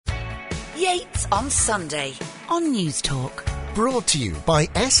Yates on Sunday on News Talk. Brought to you by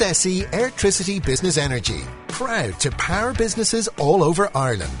SSE Airtricity Business Energy. Proud to power businesses all over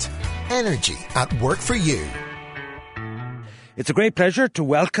Ireland. Energy at work for you. It's a great pleasure to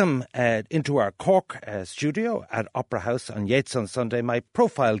welcome into our Cork studio at Opera House on Yates on Sunday. My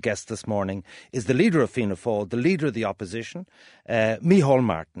profile guest this morning is the leader of Fianna Fáil, the leader of the opposition, Micheál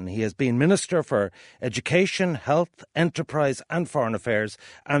Martin. He has been Minister for Education, Health, Enterprise and Foreign Affairs,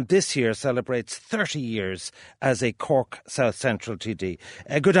 and this year celebrates 30 years as a Cork South Central TD.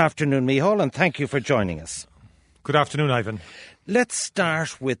 Good afternoon, Micheál, and thank you for joining us. Good afternoon, Ivan. Let's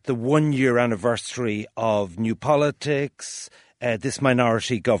start with the one-year anniversary of New Politics, this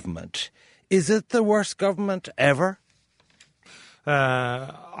minority government. Is it the worst government ever?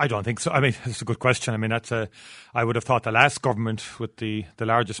 I don't think so. I mean, it's a good question. I mean, I would have thought the last government with the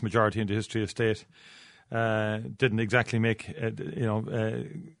largest majority in the history of state didn't exactly make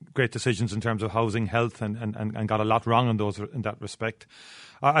great decisions in terms of housing, health, and got a lot wrong in that respect.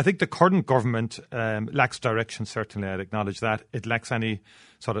 I think the current government lacks direction, certainly, I'd acknowledge that. It lacks any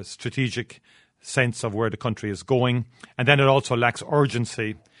sort of strategic sense of where the country is going. And then it also lacks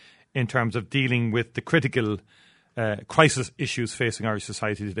urgency in terms of dealing with the critical crisis issues facing Irish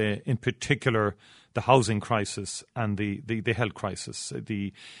society today, in particular the housing crisis and the health crisis.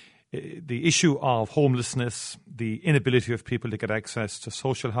 The issue of homelessness, the inability of people to get access to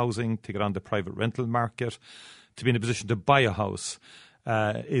social housing, to get on the private rental market, to be in a position to buy a house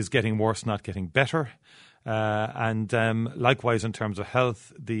is getting worse, not getting better. And likewise, in terms of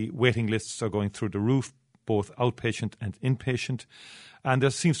health, the waiting lists are going through the roof, both outpatient and inpatient. And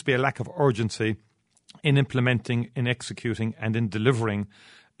there seems to be a lack of urgency in implementing, in executing and in delivering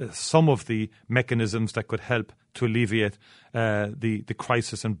some of the mechanisms that could help to alleviate the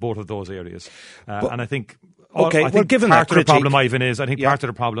crisis in both of those areas. And I think, given part of the problem, Ivan, is part of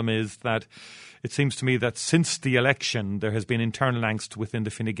the problem is that it seems to me that since the election, there has been internal angst within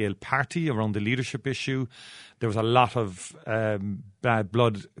the Fine Gael party around the leadership issue. There was a lot of bad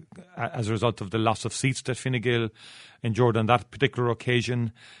blood as a result of the loss of seats that Fine Gael endured on that particular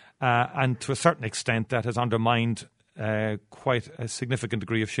occasion. And to a certain extent, that has undermined quite a significant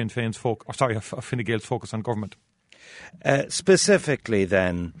degree of Fine Gael's focus on government. Specifically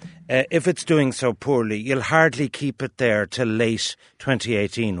then, if it's doing so poorly, you'll hardly keep it there till late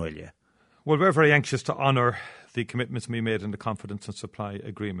 2018, will you? Well, we're very anxious to honour the commitments we made in the Confidence and Supply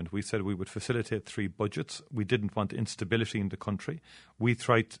Agreement. We said we would facilitate 3 budgets. We didn't want instability in the country. We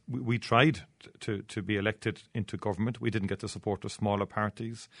tried to be elected into government. We didn't get the support of smaller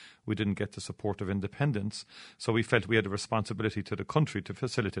parties. We didn't get the support of independents. So we felt we had a responsibility to the country to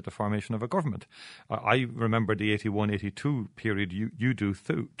facilitate the formation of a government. I remember the 81-82 period you do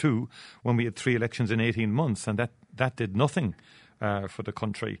too, when we had 3 elections in 18 months, and that did nothing for the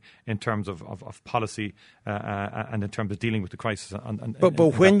country in terms of policy and in terms of dealing with the crisis.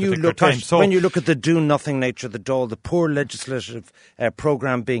 But when you look at the do-nothing nature of the Dáil, the poor legislative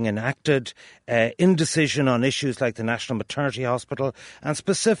programme being enacted, indecision on issues like the National Maternity Hospital, and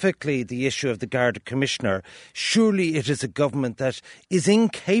specifically the issue of the Garda Commissioner, surely it is a government that is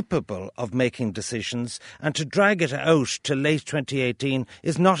incapable of making decisions, and to drag it out to late 2018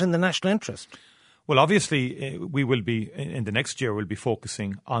 is not in the national interest. Well, obviously, we will be, in the next year, we'll be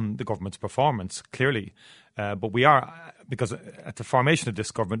focusing on the government's performance, clearly. But we are, because at the formation of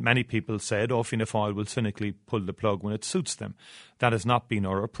this government, many people said, Fianna Fáil will cynically pull the plug when it suits them. That has not been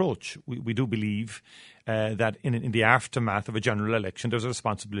our approach. We do believe that in the aftermath of a general election, there's a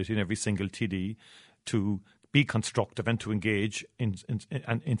responsibility in every single TD to be constructive and to engage in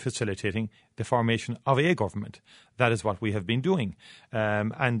facilitating the formation of a government. That is what we have been doing.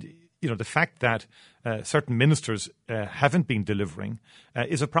 The fact that certain ministers haven't been delivering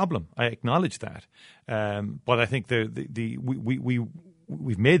is a problem. I acknowledge that, but I think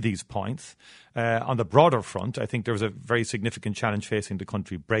we've made these points. On the broader front, I think there was a very significant challenge facing the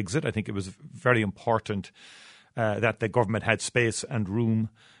country: Brexit. I think it was very important that the government had space and room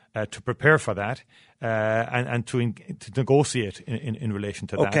to prepare for that and to negotiate in relation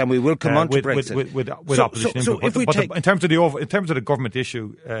to that. Okay, and we will come on to Brexit with opposition. So if we take in terms of the government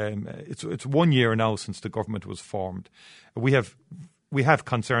issue, it's 1 year now since the government was formed. We have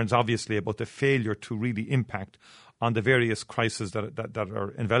concerns, obviously, about the failure to really impact on the various crises that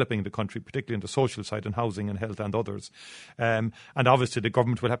are enveloping the country, particularly on the social side and housing and health and others. And obviously the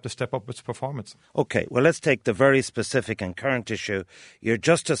government will have to step up its performance. OK, well, let's take the very specific and current issue. Your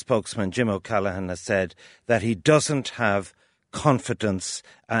Justice spokesman, Jim O'Callaghan, has said that he doesn't have confidence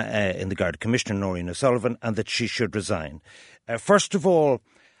in the Garda Commissioner, Noreen O'Sullivan, and that she should resign. First of all,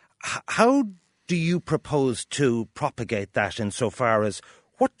 how do you propose to propagate that insofar as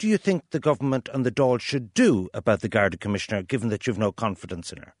What do you think the government and the Dáil should do about the Garda Commissioner, given that you've no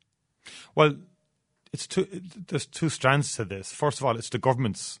confidence in her? Well, there's two strands to this. First of all, it's the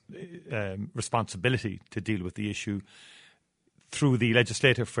government's responsibility to deal with the issue through the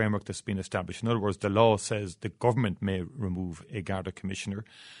legislative framework that's been established. In other words, the law says the government may remove a Garda Commissioner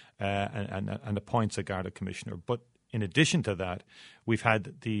and appoints a Garda Commissioner. But in addition to that, we've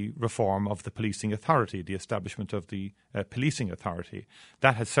had the reform of the policing authority, the establishment of the policing authority.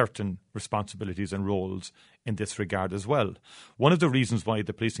 That has certain responsibilities and roles in this regard as well. One of the reasons why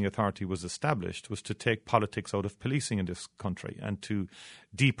the policing authority was established was to take politics out of policing in this country and to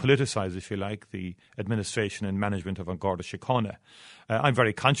depoliticise, if you like, the administration and management of An Garda Síochána. I'm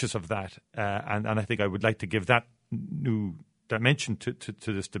very conscious of that, and I think I would like to give that new dimension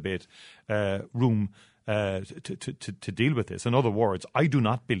to this debate room to deal with this. In other words, I do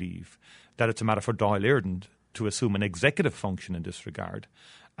not believe that it's a matter for Dáil Éireann to assume an executive function in this regard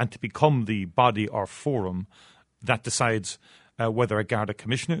and to become the body or forum that decides whether a Garda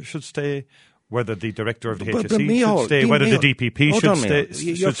Commissioner should stay, whether the director of the HSE should stay, whether the DPP should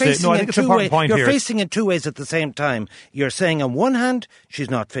stay. No, I think it's an important point here. You're facing in two ways at the same time. You're saying on one hand, she's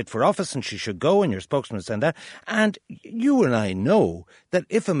not fit for office and she should go, and your spokesman is saying that. And you and I know that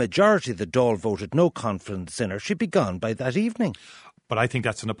if a majority of the Dáil voted no confidence in her, she'd be gone by that evening. But I think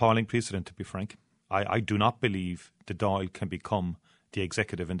that's an appalling precedent, to be frank. I do not believe the Dáil can become the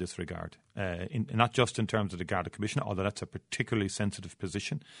executive in this regard, not just in terms of the Garda Commissioner, although that's a particularly sensitive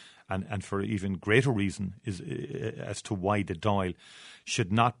position, and for even greater reason is as to why the Dáil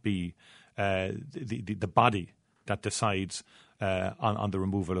should not be the body that decides on the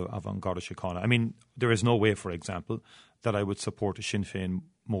removal of An Garda Síochána. I mean, there is no way, for example, that I would support a Sinn Féin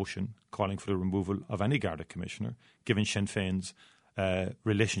motion calling for the removal of any Garda Commissioner, given Sinn Féin's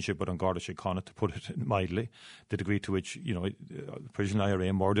relationship with An Garda Síochána, to put it mildly, the degree to which, Provisional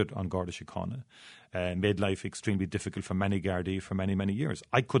IRA murdered An Garda Síochána, made life extremely difficult for many Gardaí for many, many years.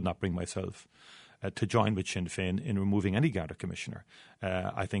 I could not bring myself to join with Sinn Féin in removing any Garda Commissioner.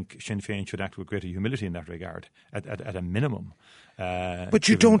 I think Sinn Féin should act with greater humility in that regard, at a minimum. But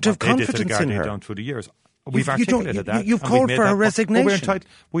you don't have confidence in her. Down through the years. We've articulated that. You've called for her resignation.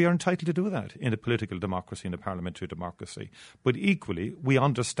 We are entitled to do that in a political democracy, in a parliamentary democracy. But equally, we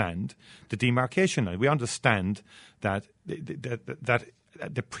understand the demarcation line. We understand that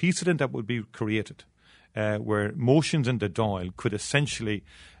the precedent that would be created, where motions in the Dáil could essentially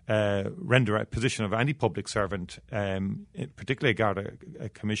render a position of any public servant, particularly a Garda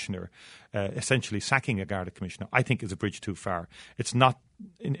Commissioner, essentially sacking a Garda Commissioner, I think is a bridge too far. It's not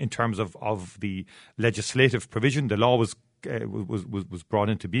in terms of the legislative provision. The law was brought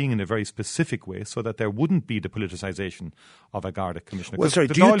into being in a very specific way so that there wouldn't be the politicisation of a Garda Commissioner. Well, sorry,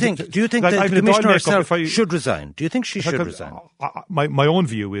 do you think the Commissioner herself should resign? Do you think she should resign? My own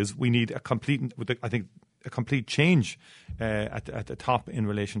view is we need a complete change at the top in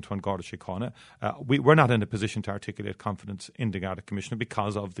relation to An Garda Síochána. We're not in a position to articulate confidence in the Garda Commissioner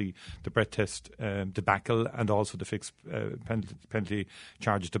because of the breath test debacle and also the fixed penalty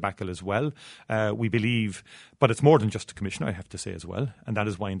charges debacle as well. We believe, but it's more than just the Commissioner, I have to say as well, and that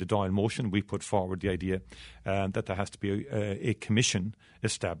is why in the Dáil motion we put forward the idea that there has to be a commission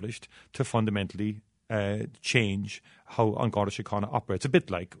established to fundamentally change how An Garda Síochána operates. A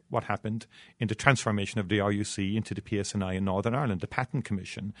bit like what happened in the transformation of the RUC into the PSNI in Northern Ireland, the Patten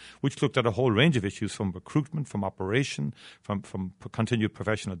Commission, which looked at a whole range of issues from recruitment, from operation, from continued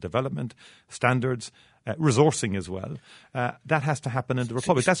professional development, standards, resourcing as well. That has to happen in the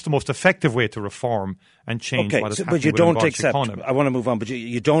Republic. That's the most effective way to reform and change what is happening but you don't with accept. Síochána. I want to move on, but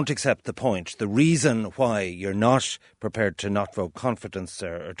you don't accept the point. The reason why you're not prepared to not vote confidence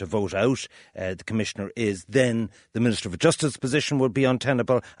or to vote out the Commissioner is then the Minister for Justice's position would be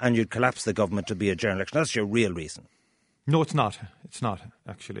untenable and you'd collapse the government to be a general election. That's your real reason. No, it's not. It's not,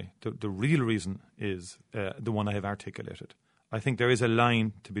 actually. The real reason is the one I have articulated. I think there is a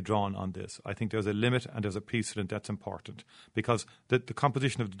line to be drawn on this. I think there's a limit and there's a precedent that's important because the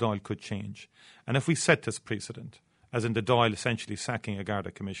composition of the Dáil could change. And if we set this precedent, as in the Dáil essentially sacking a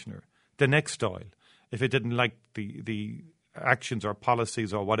Garda Commissioner, the next Dáil, if it didn't like the actions or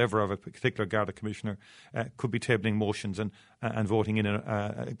policies or whatever of a particular Garda Commissioner, could be tabling motions and voting in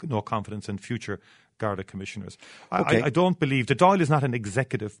no confidence in future Garda Commissioners. Okay. I don't believe the Dáil is not an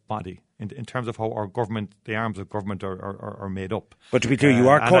executive body in terms of how our government, the arms of government are made up. But to be clear, you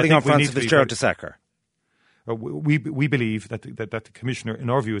are calling on Francis Fitzgerald to sack her. we believe that the Commissioner, in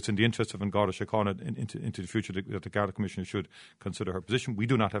our view, it's in the interest of An Garda Síochána into the future that the Garda Commissioner should consider her position. We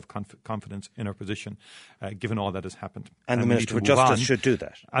do not have confidence in her position, given all that has happened. And the Minister for Justice should do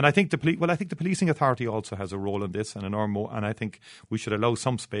that. And I think the policing authority also has a role in this, and I think we should allow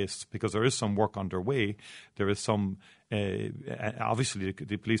some space, because there is some work underway. There is some. Obviously,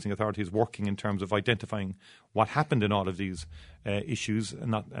 the policing authority is working in terms of identifying what happened in all of these issues,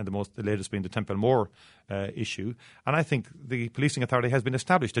 and the latest being the Templemore issue. And I think the policing authority has been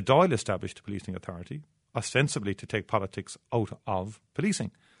established. The Dáil established the policing authority ostensibly to take politics out of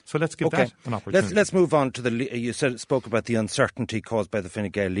policing. So let's give that an opportunity. Let's move on to you spoke about the uncertainty caused by the Fine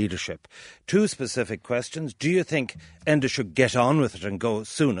Gael leadership. Two specific questions. Do you think Enda should get on with it and go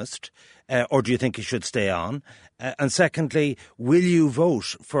soonest, or do you think he should stay on? And secondly, will you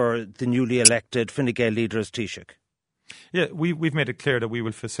vote for the newly elected Fine Gael leader as Taoiseach? Yeah, we've made it clear that we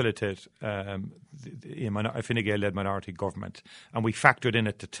will facilitate a Fine Gael-led minority government, and we factored in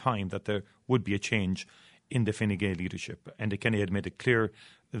at the time that there would be a change in the Fine Gael leadership. And Kenny had made it clear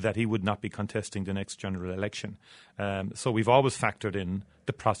that he would not be contesting the next general election. So we've always factored in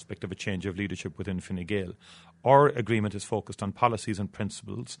the prospect of a change of leadership within Fine Gael. Our agreement is focused on policies and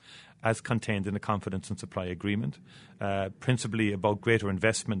principles as contained in the Confidence and Supply Agreement, principally about greater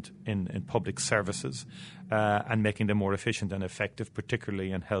investment in public services and making them more efficient and effective,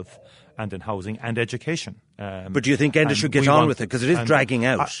 particularly in health and in housing and education. But do you think Enda should get on with it? Because it is dragging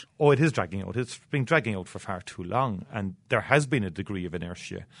out. It is dragging out. It's been dragging out for far too long, and there has been a degree of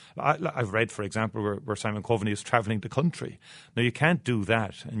inertia. I've read, for example, where Simon Coveney is travelling the country. Now, you can't do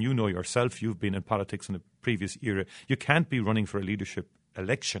that, and you know yourself, you've been in politics in a previous era. You can't be running for a leadership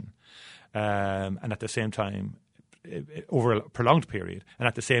election and at the same time, over a prolonged period, and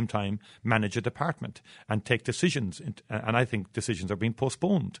at the same time manage a department and take decisions. And I think decisions are being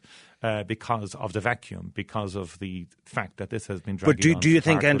postponed because of the vacuum, because of the fact that this has been dragging on. But do you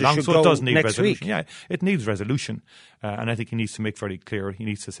think Enda should go next week? Yeah, it needs resolution. And I think he needs to make very clear, he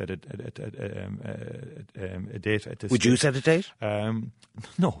needs to set a date at this Would stage. you set a date?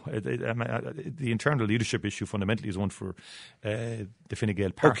 No. The internal leadership issue fundamentally is one for the Fine Gael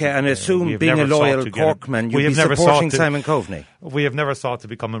party. Okay, and assume being a loyal Corkman, you'd be supporting Simon Coveney. We have never sought to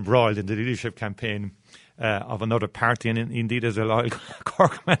become embroiled in the leadership campaign of another party, and indeed as a loyal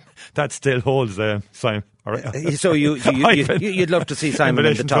Corkman, that still holds Simon. So you'd love to see Simon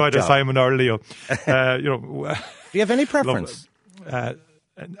in the top job. Simon or Leo. Do you have any preference?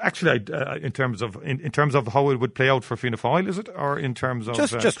 Actually, in terms of how it would play out for Fianna Fáil, is it, or in terms of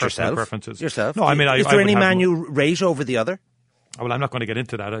just personal yourself? Preferences? Yourself? No, I mean, is there any man you rate over the other? Well, I'm not going to get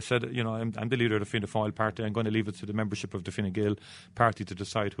into that. I said, I'm the leader of the Fianna Fáil party. I'm going to leave it to the membership of the Fine Gael party to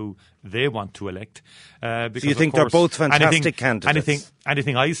decide who they want to elect. So you think they're both fantastic candidates?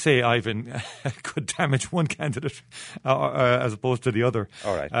 Anything I say, Ivan, could damage one candidate as opposed to the other.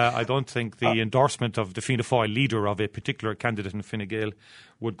 All right. I don't think the endorsement of the Fianna Fáil leader of a particular candidate in Fine Gael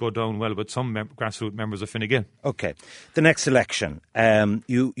would go down well with some grassroots members of Fine Gael. Okay. The next election,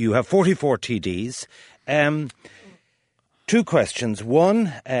 you have 44 TDs. Two questions.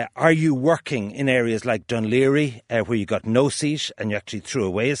 One, are you working in areas like Dunleary, where you got no seat and you actually threw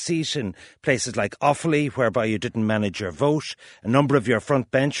away a seat, in places like Offaly, whereby you didn't manage your vote? A number of your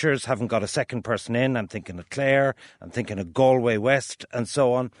front benchers haven't got a second person in. I'm thinking of Clare, I'm thinking of Galway West, and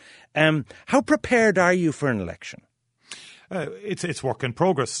so on. How prepared are you for an election? It's work in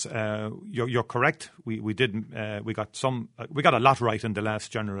progress. You're correct. We got a lot right in the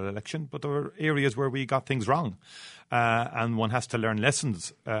last general election, but there were areas where we got things wrong, and one has to learn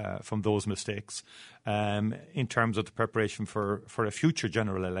lessons from those mistakes in terms of the preparation for a future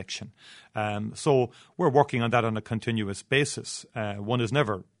general election. So we're working on that on a continuous basis. One is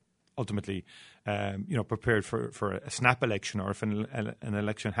never ultimately prepared for a snap election, or if an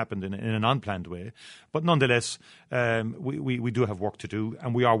election happened in an unplanned way. But nonetheless, we do have work to do,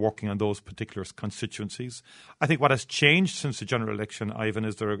 and we are working on those particular constituencies. I think what has changed since the general election, Ivan,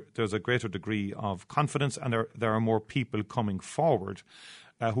 is there's a greater degree of confidence, and there are more people coming forward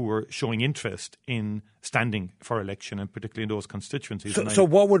who were showing interest in standing for election, and particularly in those constituencies. So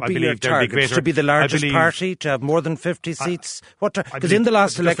what would be your target? To be the largest party, to have more than 50 seats? Because in the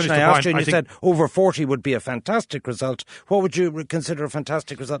last election I asked you, and you said over 40 would be a fantastic result. What would you consider a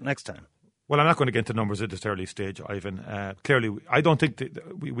fantastic result next time? Well, I'm not going to get into numbers at this early stage, Ivan. Clearly, I don't think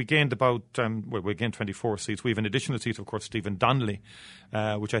we gained we gained 24 seats. We have an additional seat, of course, Stephen Donnelly,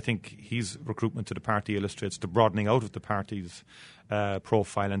 which I think his recruitment to the party illustrates the broadening out of the party's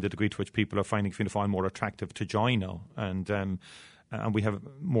profile and the degree to which people are finding Fianna Fáil more attractive to join now. And And we have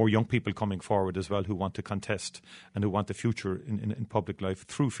more young people coming forward as well who want to contest and who want the future in public life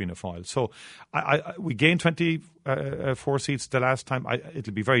through Fianna Fáil. So we gained 24 seats the last time.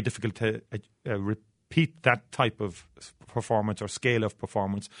 It'll be very difficult to repeat that type of performance or scale of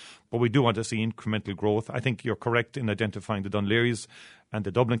performance, but we do want to see incremental growth. I think you're correct in identifying the Dún Laoghaires and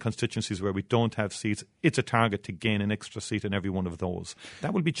the Dublin constituencies where we don't have seats. It's a target to gain an extra seat in every one of those.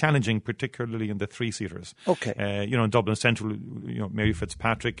 That will be challenging, particularly in the three-seaters. Okay. In Dublin Central, Mary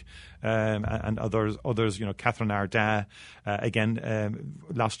Fitzpatrick and others, Catherine Arda,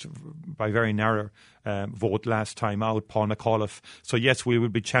 lost by very narrow vote last time out, Paul McAuliffe. So yes, we will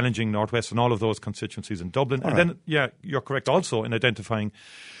be challenging Northwest and all of those constituencies in Dublin. Then, you're correct also in identifying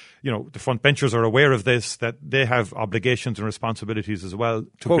the front benchers are aware of this, that they have obligations and responsibilities as well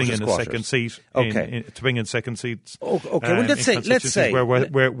to bring in a second seat. To bring in second seats. Okay. Well, let's say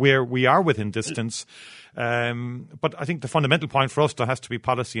where we are within distance. But I think the fundamental point for us has to be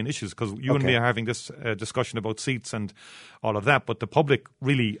policy and issues, because you and me are having this discussion about seats and all of that, but the public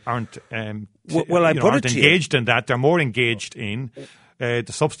really aren't engaged in that. They're more engaged in the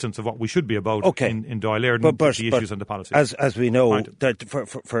substance of what we should be about in Dáil Éireann, the issues and the policies. As we know, that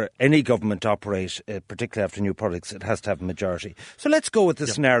for any government to operate, particularly after new politics, it has to have a majority. So let's go with the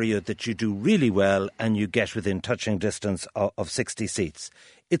scenario that you do really well and you get within touching distance of 60 seats.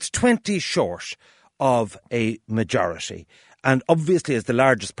 It's 20 short of a majority. And obviously, as the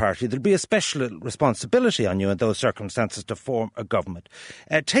largest party, there'll be a special responsibility on you in those circumstances to form a government.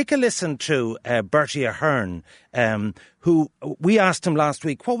 Take a listen to Bertie Ahern, who we asked him last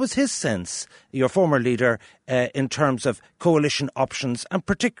week, what was his sense, your former leader, in terms of coalition options, and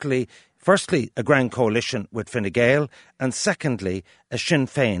particularly, firstly, a grand coalition with Fine Gael, and secondly, a Sinn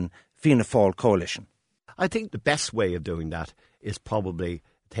Féin Fianna Fáil coalition. I think the best way of doing that is probably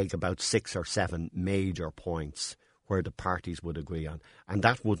take about 6 or 7 major points where the parties would agree on. And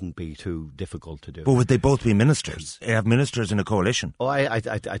that wouldn't be too difficult to do. But would they both be ministers? Have ministers in a coalition? Oh, I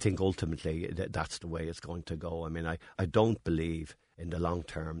think ultimately that's the way it's going to go. I mean, I don't believe in the long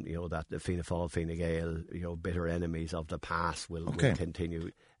term, that the Fianna Fáil, Fine Gael, bitter enemies of the past will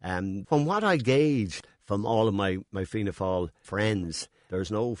continue. From what I gauged from all of my Fianna Fáil friends, there's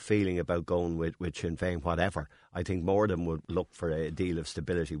no feeling about going with Sinn Féin, whatever. I think more of them would look for a deal of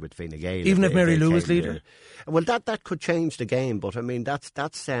stability with Fine Gael. Even if Mary Lou was leader? Well, that could change the game, but I mean, that's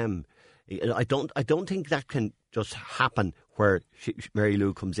I don't think that can just happen where Mary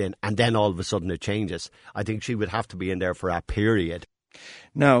Lou comes in and then all of a sudden it changes. I think she would have to be in there for a period.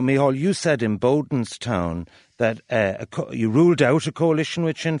 Now, Micheál, you said in Bodenstown that you ruled out a coalition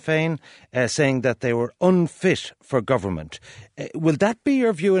with Sinn Féin, saying that they were unfit for government. Will that be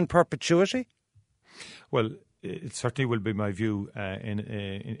your view in perpetuity? Well, it certainly will be my view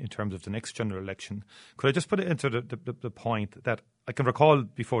in terms of the next general election. Could I just put it into the point that I can recall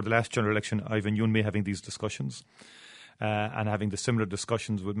before the last general election, Ivan, you and me having these discussions. And having the similar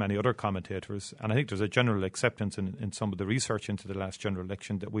discussions with many other commentators. And I think there's a general acceptance in some of the research into the last general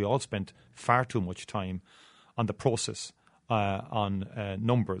election that we all spent far too much time on the process, on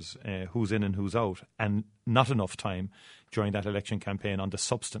numbers, who's in and who's out, and not enough time during that election campaign on the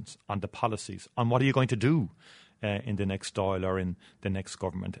substance, on the policies, on what are you going to do in the next Dáil or in the next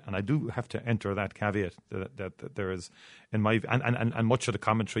government. And I do have to enter that caveat that there is, in my and much of the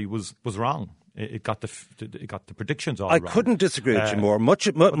commentary was wrong. It got the predictions all wrong. I couldn't disagree with you more. Much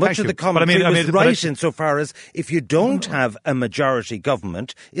of the commentary was right insofar as if you don't have a majority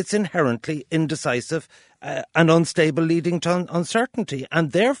government, it's inherently indecisive and unstable, leading to uncertainty.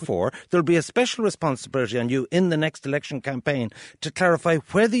 And therefore, there'll be a special responsibility on you in the next election campaign to clarify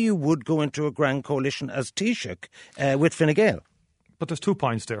whether you would go into a grand coalition as Taoiseach with Fine Gael. But there's 2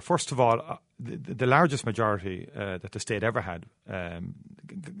 points there. First of all, the largest majority that the state ever had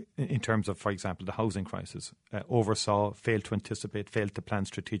in terms of, for example, the housing crisis, oversaw, failed to anticipate, failed to plan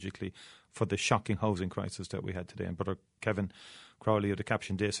strategically for the shocking housing crisis that we had today. And Brother Kevin Crowley of the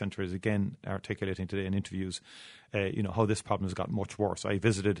Caption Day Centre is again articulating today in interviews how this problem has gotten much worse. I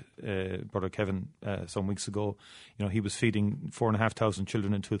visited Brother Kevin some weeks ago. He was feeding 4,500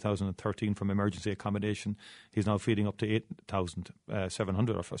 children in 2013 from emergency accommodation. He's now feeding up to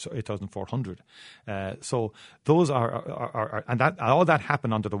 8,700 or 8,400. So those are and all that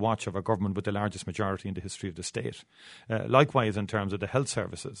happened under the watch of a government with the largest majority in the history of the state. Likewise, in terms of the health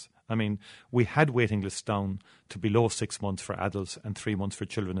services, I mean, we had waiting lists down to below 6 months for adults and 3 months for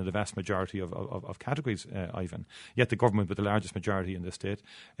children in the vast majority of categories, Ivan. Yet the government with the largest majority in the state,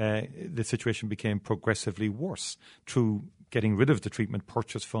 the situation became progressively worse through getting rid of the treatment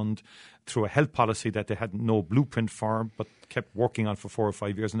purchase fund through a health policy that they had no blueprint for, but kept working on for 4 or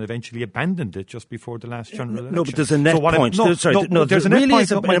 5 years and eventually abandoned it just before the last general election. No, but there's a net point. There's an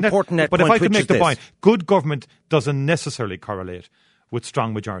important net point. But if I could make the point, good government doesn't necessarily correlate with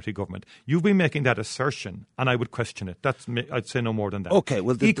strong majority government. You've been making that assertion, and I would question it. I'd say no more than that. Okay,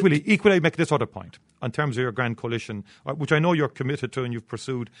 well, equally, I make this other point in terms of your grand coalition, which I know you're committed to and you've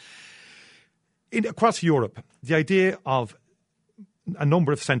pursued. Across Europe, the idea of a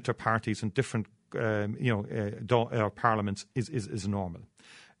number of centre parties in different parliaments is normal.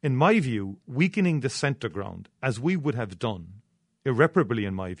 In my view, weakening the centre ground, as we would have done, irreparably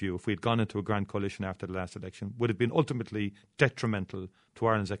in my view, if we had gone into a grand coalition after the last election, would have been ultimately detrimental to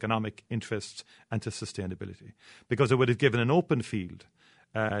Ireland's economic interests and to sustainability. Because it would have given an open field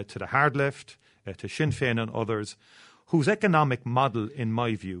to the hard left, to Sinn Féin and others, whose economic model, in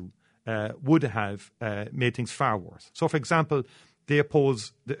my view, would have made things far worse. So, for example, they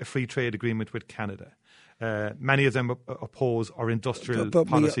oppose a free trade agreement with Canada. Many of them oppose our industrial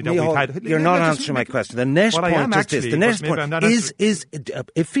policy that we've had. You're not answering my question. The next point is this. The next point is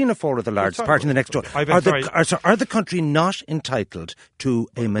if Fianna Fáil are the largest party in the next door, are the country not entitled to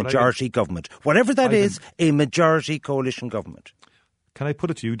a majority government? Whatever that is, a majority coalition government. Can I put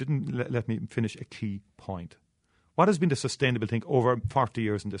it to you? You didn't let me finish a key point. What has been the sustainable thing over 40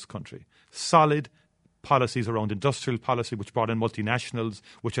 years in this country? Solid policies around industrial policy, which brought in multinationals,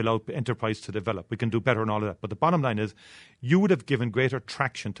 which allowed enterprise to develop. We can do better on all of that. But the bottom line is, you would have given greater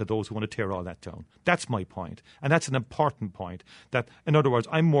traction to those who want to tear all that down. That's my point. And that's an important point. That, in other words,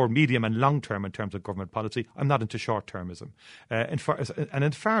 I'm more medium and long term in terms of government policy. I'm not into short termism. And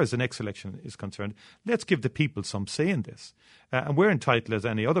as far as the next election is concerned, let's give the people some say in this. And we're entitled, as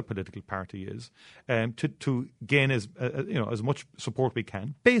any other political party is, to gain as much support we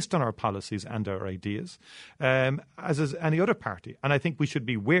can based on our policies and our ideas, as is any other party. And I think we should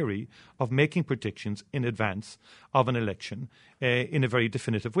be wary of making predictions in advance of an election in a very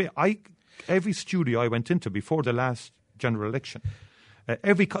definitive way. Every studio I went into before the last general election,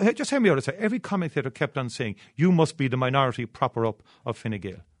 just hear me out. Every commentator kept on saying, "You must be the minority proper up of Fine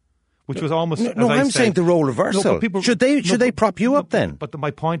Gael." Which was almost, I'm saying the role reversal. Should they prop you up then? But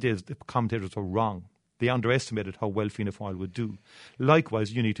my point is, the commentators are wrong. They underestimated how well Fianna Fáil would do.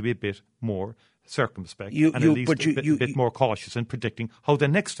 Likewise, you need to be a bit more circumspect and at least a bit more cautious in predicting how the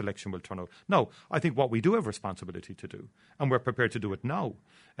next election will turn out. No, I think what we do have responsibility to do, and we're prepared to do it now,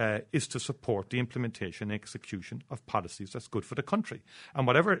 is to support the implementation and execution of policies that's good for the country. And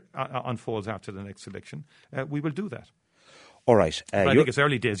whatever unfolds after the next election, we will do that. All right. I think it's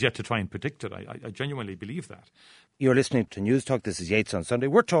early days yet to try and predict it. I genuinely believe that. You're listening to News Talk. This is Yates on Sunday.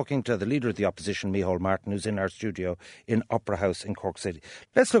 We're talking to the Leader of the Opposition, Micheál Martin, who's in our studio in Opera House in Cork City.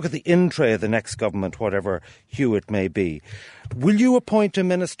 Let's look at the in-tray of the next government, whatever hue it may be. Will you appoint a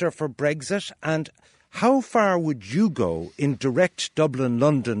minister for Brexit? And how far would you go in direct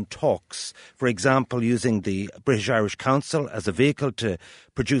Dublin-London talks, for example, using the British-Irish Council as a vehicle to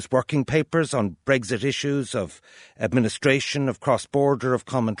produce working papers on Brexit issues of administration, of cross-border, of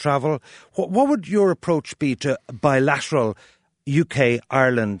common travel? What would your approach be to bilateral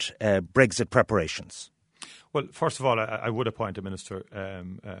UK-Ireland Brexit preparations? Well, first of all, I would appoint a minister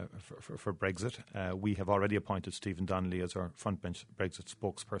for Brexit. We have already appointed Stephen Donnelly as our frontbench Brexit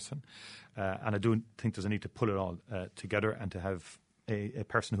spokesperson. And I do think there's a need to pull it all together and to have a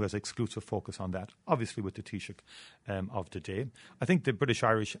person who has exclusive focus on that, obviously with the Taoiseach of the day. I think the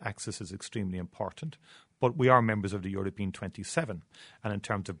British-Irish axis is extremely important, but we are members of the European 27. And in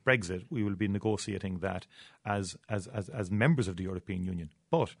terms of Brexit, we will be negotiating that as members of the European Union.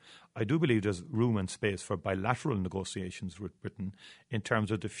 But I do believe there's room and space for bilateral negotiations with Britain in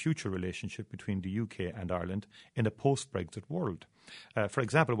terms of the future relationship between the UK and Ireland in a post-Brexit world. For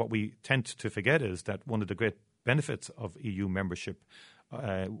example, what we tend to forget is that one of the great benefits of EU membership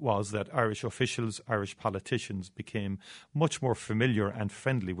was that Irish officials, Irish politicians became much more familiar and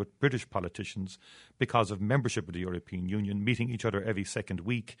friendly with British politicians because of membership of the European Union, meeting each other every second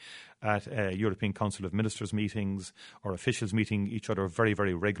week at European Council of Ministers meetings or officials meeting each other very,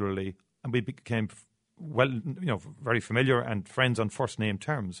 very regularly. And we became very familiar and friends on first name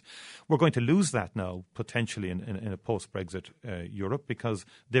terms. We're going to lose that now, potentially, in a post-Brexit Europe, because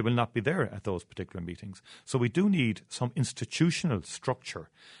they will not be there at those particular meetings. So we do need some institutional structure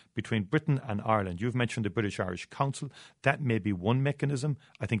between Britain and Ireland. You've mentioned the British-Irish Council. That may be one mechanism.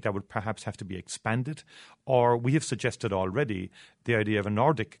 I think that would perhaps have to be expanded. Or we have suggested already the idea of a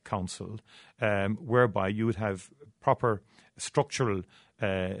Nordic Council, whereby you would have proper structural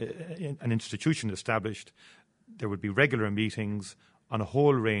an institution established. There would be regular meetings on a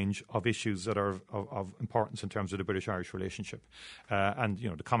whole range of issues that are of importance in terms of the British-Irish relationship. And,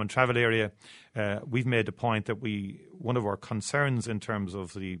 the common travel area, we've made the point that one of our concerns in terms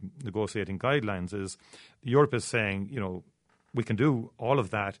of the negotiating guidelines is Europe is saying, we can do all of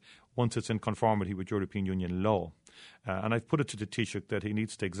that once it's in conformity with European Union law. And I've put it to the Taoiseach that he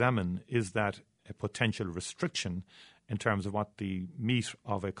needs to examine, is that a potential restriction in terms of what the meat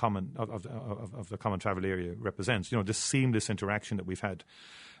of a common of the common travel area represents. This seamless interaction that we've had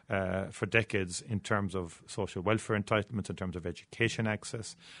for decades in terms of social welfare entitlements, in terms of education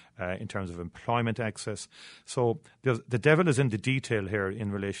access, in terms of employment access. So the devil is in the detail here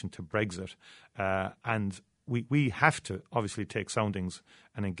in relation to Brexit, and we have to obviously take soundings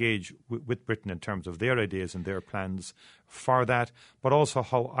and engage with Britain in terms of their ideas and their plans for that, but also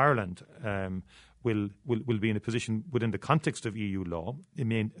how Ireland will be in a position within the context of EU law. It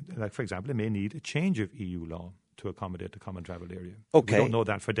may, for example, it may need a change of EU law to accommodate the common travel area. Okay. We don't know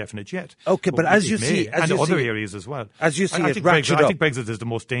that for definite yet. Okay, but as you see... And other areas as well. As you see, I think Brexit is the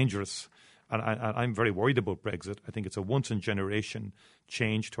most dangerous, and I'm very worried about Brexit. I think it's a once-in-generation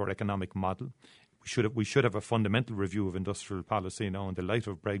change to our economic model. We should have a fundamental review of industrial policy now in the light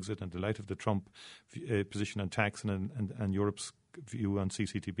of Brexit and the light of the Trump position on tax and Europe's view on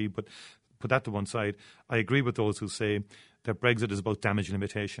CCTB. But put that to one side. I agree with those who say that Brexit is about damage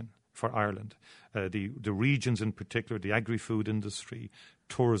limitation for Ireland. The regions in particular, the agri-food industry,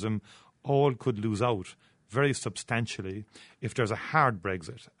 tourism, all could lose out very substantially if there's a hard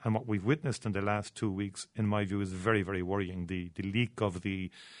Brexit. And what we've witnessed in the last 2 weeks, in my view, is very, very worrying. The leak of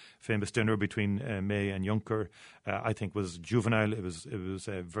the famous dinner between May and Juncker, I think, was juvenile. It was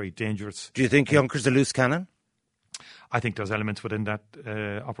very dangerous. Do you think Juncker's a loose cannon? I think there's elements within that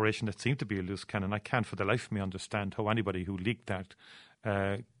operation that seem to be a loose cannon. I can't for the life of me understand how anybody who leaked that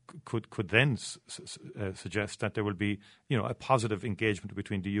could then suggest that there will be, a positive engagement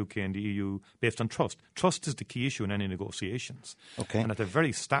between the UK and the EU based on trust. Trust is the key issue in any negotiations. Okay. And at the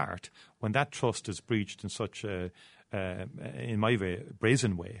very start, when that trust is breached in such in my way,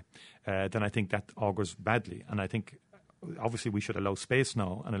 brazen way, then I think that augurs badly. And I think, obviously, we should allow space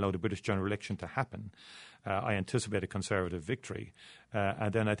now and allow the British general election to happen. I anticipate a Conservative victory.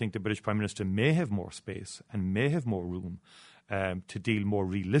 And then I think the British Prime Minister may have more space and may have more room to deal more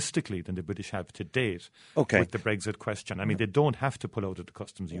realistically than the British have to date with the Brexit question. I mean, they don't have to pull out of the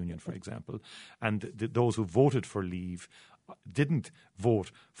customs union, for example. And those who voted for leave didn't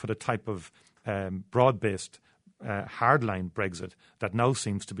vote for the type of broad-based hardline Brexit that now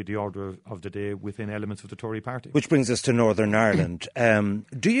seems to be the order of the day within elements of the Tory party. Which brings us to Northern Ireland.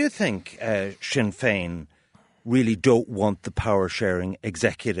 Do you think Sinn Féin really don't want the power-sharing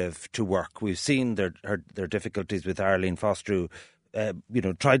executive to work? We've seen their difficulties with Arlene Foster,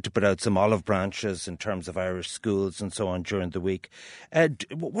 who tried to put out some olive branches in terms of Irish schools and so on during the week.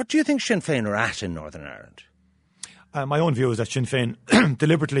 What do you think Sinn Féin are at in Northern Ireland? My own view is that Sinn Féin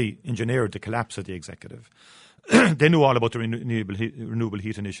deliberately engineered the collapse of the executive. They knew all about the renewable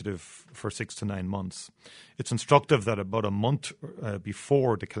heat initiative for 6 to 9 months. It's instructive that about a month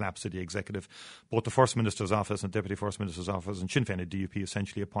before the collapse of the executive, both the First Minister's office and Deputy First Minister's office and Sinn Féin and DUP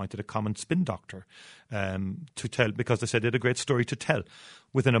essentially appointed a common spin doctor to tell, because they said they had a great story to tell.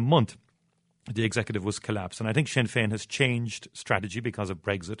 Within a month, the executive was collapsed. And I think Sinn Féin has changed strategy because of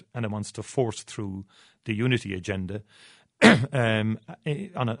Brexit, and it wants to force through the unity agenda on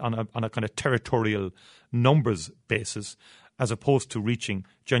a kind of territorial numbers basis, as opposed to reaching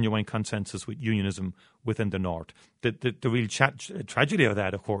genuine consensus with unionism within the North. The real tragedy of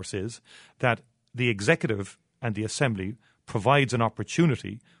that, of course, is that the executive and the Assembly provides an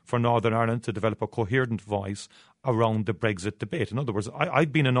opportunity for Northern Ireland to develop a coherent voice around the Brexit debate. In other words,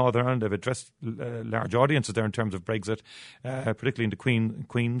 I've been in Northern Ireland, I've addressed large audiences there in terms of Brexit, particularly in the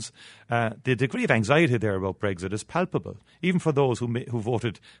Queens. The degree of anxiety there about Brexit is palpable, even for those who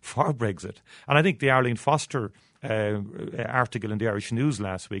voted for Brexit. And I think the Arlene Foster article in the Irish News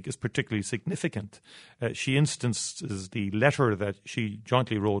last week is particularly significant. She instances the letter that she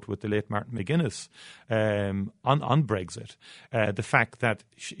jointly wrote with the late Martin McGuinness on Brexit. The fact that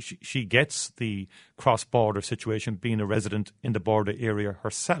she gets the cross-border situation, being a resident in the border area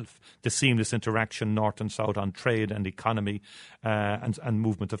herself, the seamless interaction north and south on trade and economy and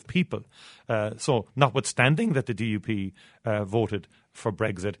movement of people. So notwithstanding that the DUP voted for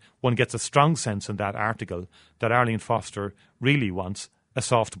Brexit, one gets a strong sense in that article that Arlene Foster really wants a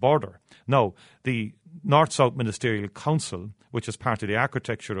soft border. Now, the North-South Ministerial Council, which is part of the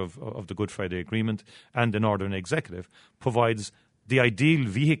architecture of the Good Friday Agreement and the Northern Executive, provides the ideal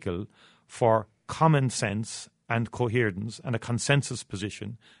vehicle for common sense and coherence and a consensus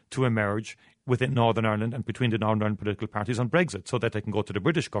position to emerge within Northern Ireland and between the Northern Ireland political parties on Brexit, so that they can go to the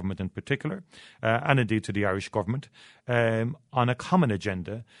British government in particular and indeed to the Irish government on a common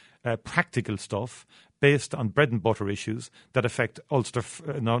agenda, practical stuff based on bread and butter issues that affect Ulster,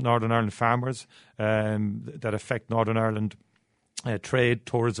 Northern Ireland farmers, that affect Northern Ireland trade,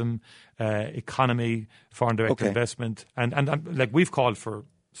 tourism, economy, foreign direct investment. And like we've called for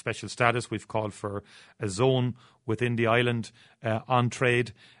special status, we've called for a zone within the island on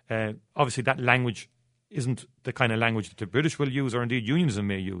trade. Obviously, that language isn't the kind of language that the British will use or indeed unionism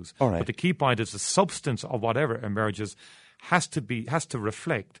may use. All right. But the key point is the substance of whatever emerges has to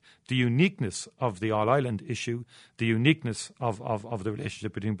reflect the uniqueness of the All-Ireland issue, the uniqueness of the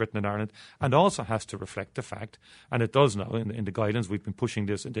relationship between Britain and Ireland, and also has to reflect the fact, and it does now in the guidelines, we've been pushing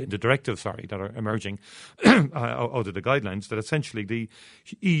this, in the directives, that are emerging out of the guidelines, that essentially the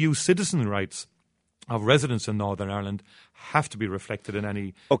EU citizen rights of residents in Northern Ireland have to be reflected in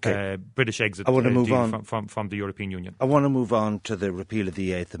any British exit from the European Union. I want to move on to the repeal of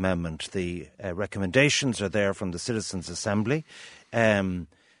the Eighth Amendment. The recommendations are there from the Citizens' Assembly.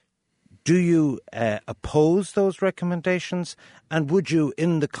 Do you oppose those recommendations? And would you,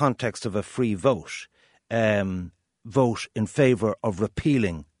 in the context of a free vote, vote in favour of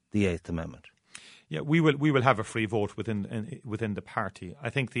repealing the Eighth Amendment? Yeah, we will have a free vote within the party. I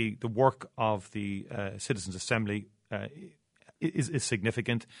think the work of the Citizens' Assembly is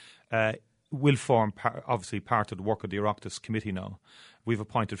significant. Will form obviously part of the work of the Oireachtas Committee now. We've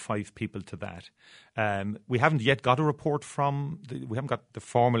appointed 5 people to that. We haven't yet got a report we haven't got the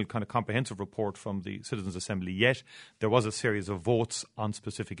formal kind of comprehensive report from the Citizens' Assembly yet. There was a series of votes on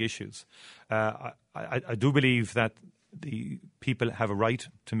specific issues. I do believe that the people have a right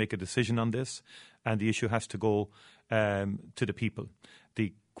to make a decision on this, and the issue has to go to the people.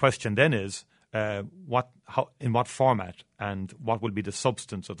 The question then is in what format and what will be the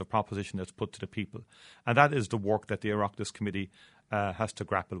substance of the proposition that's put to the people. And that is the work that the Oireachtas Committee has to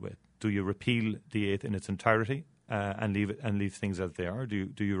grapple with. Do you repeal the Eighth in its entirety and leave things as they are? Do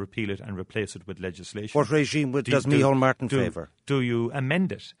you repeal it and replace it with legislation? What regime does Micheál Martin favour? Do you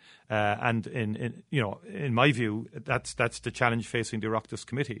amend it? And in my view, that's the challenge facing the Oireachtas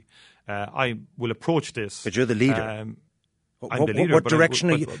Committee. I will approach this. But you're the leader. I'm the leader. What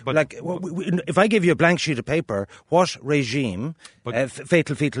direction are you? If I give you a blank sheet of paper, what regime,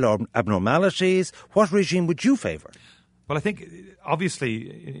 fatal abnormalities, what regime would you favour? Well, I think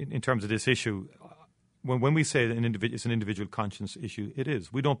obviously in terms of this issue, when we say it's an individual conscience issue, it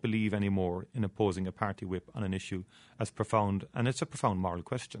is. We don't believe anymore in imposing a party whip on an issue as profound, and it's a profound moral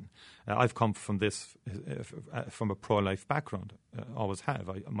question. I've come from this from a pro-life background, always have.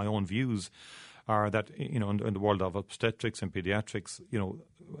 My own views are that, in the world of obstetrics and paediatrics,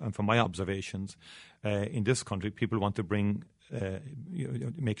 and from my observations in this country, people want to bring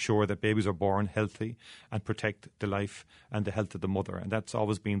make sure that babies are born healthy and protect the life and the health of the mother. And that's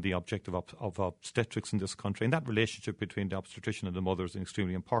always been the objective of obstetrics in this country. And that relationship between the obstetrician and the mother is an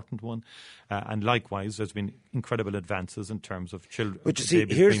extremely important one. And likewise, there's been incredible advances in terms of children. But you see,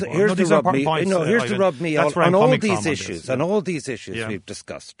 here's the rub me on all these issues, on all these issues we've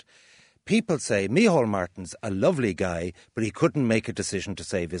discussed. People say Micheál Martin's a lovely guy, but he couldn't make a decision to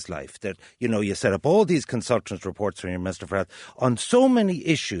save his life. That, you set up all these consultants' reports from your Minister for Health. On so many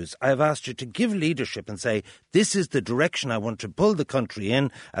issues, I have asked you to give leadership and say, this is the direction I want to pull the country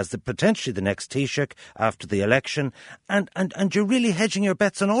in as potentially the next Taoiseach after the election. And you're really hedging your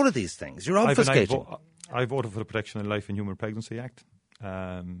bets on all of these things. You're obfuscating. I voted for the Protection of Life and Human Pregnancy Act.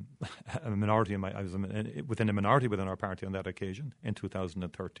 A minority I was within a minority within our party on that occasion in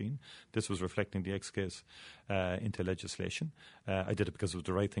 2013. This was reflecting the X case into legislation. I did it because it was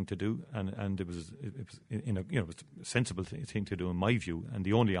the right thing to do, and it was a sensible thing to do in my view, and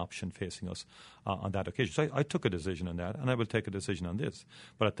the only option facing us on that occasion. So I took a decision on that, and I will take a decision on this.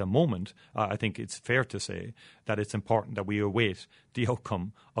 But at the moment, I think it's fair to say that it's important that we await the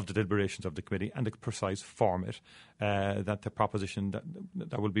outcome of the deliberations of the committee and the precise format that the proposition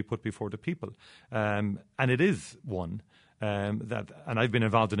that will be put before the people. And it is one and I've been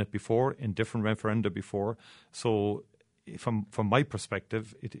involved in it before, in different referenda before. So from my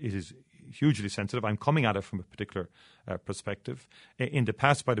perspective, it is hugely sensitive. I'm coming at it from a particular perspective. In the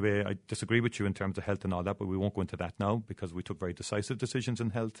past, by the way, I disagree with you in terms of health and all that, but we won't go into that now because we took very decisive decisions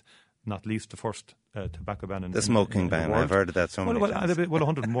in health, not least the first tobacco ban in the smoking ban. I've heard of that so many times.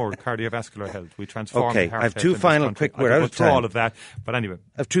 100 more cardiovascular health. We transformed the heart. I have two final quick. We're out of time. All of that, but anyway,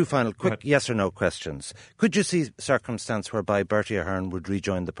 I have two final quick yes or no questions. Could you see circumstance whereby Bertie Ahern would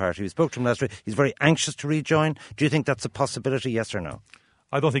rejoin the party? We spoke to him last week. He's very anxious to rejoin. Do you think that's a possibility? Yes or no?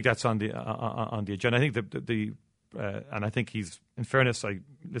 I don't think that's on the agenda. I think and I think he's, in fairness, I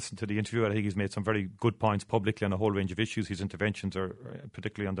listened to the interview. I think he's made some very good points publicly on a whole range of issues. His interventions are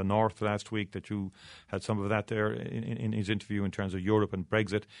particularly on the North last week, that you had some of that there in his interview in terms of Europe and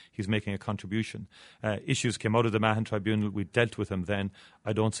Brexit. He's making a contribution. Issues came out of the Mahon Tribunal. We dealt with them then.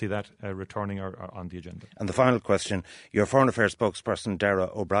 I don't see that returning or on the agenda. And the final question, your Foreign Affairs spokesperson,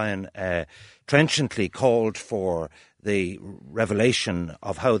 Darragh O'Brien, trenchantly called for the revelation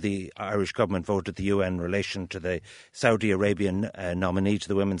of how the Irish government voted the UN in relation to the Saudi Arabian nominee to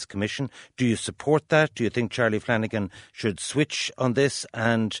the Women's Commission. Do you support that? Do you think Charlie Flanagan should switch on this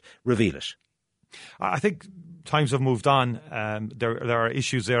and reveal it? I think times have moved on. There are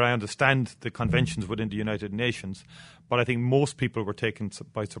issues there. I understand the conventions within the United Nations, but I think most people were taken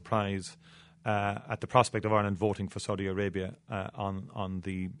by surprise at the prospect of Ireland voting for Saudi Arabia on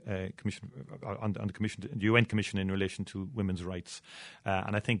the UN Commission in relation to women's rights.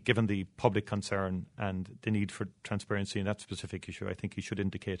 And I think, given the public concern and the need for transparency in that specific issue, I think he should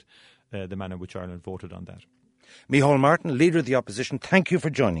indicate the manner in which Ireland voted on that. Micheál Martin, Leader of the Opposition, thank you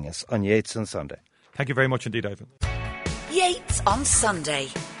for joining us on Yates on Sunday. Thank you very much indeed, Ivan. Yates on Sunday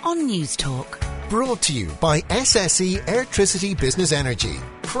on News Talk. Brought to you by SSE Airtricity Business Energy.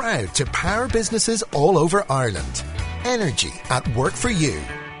 Proud to power businesses all over Ireland. Energy at work for you.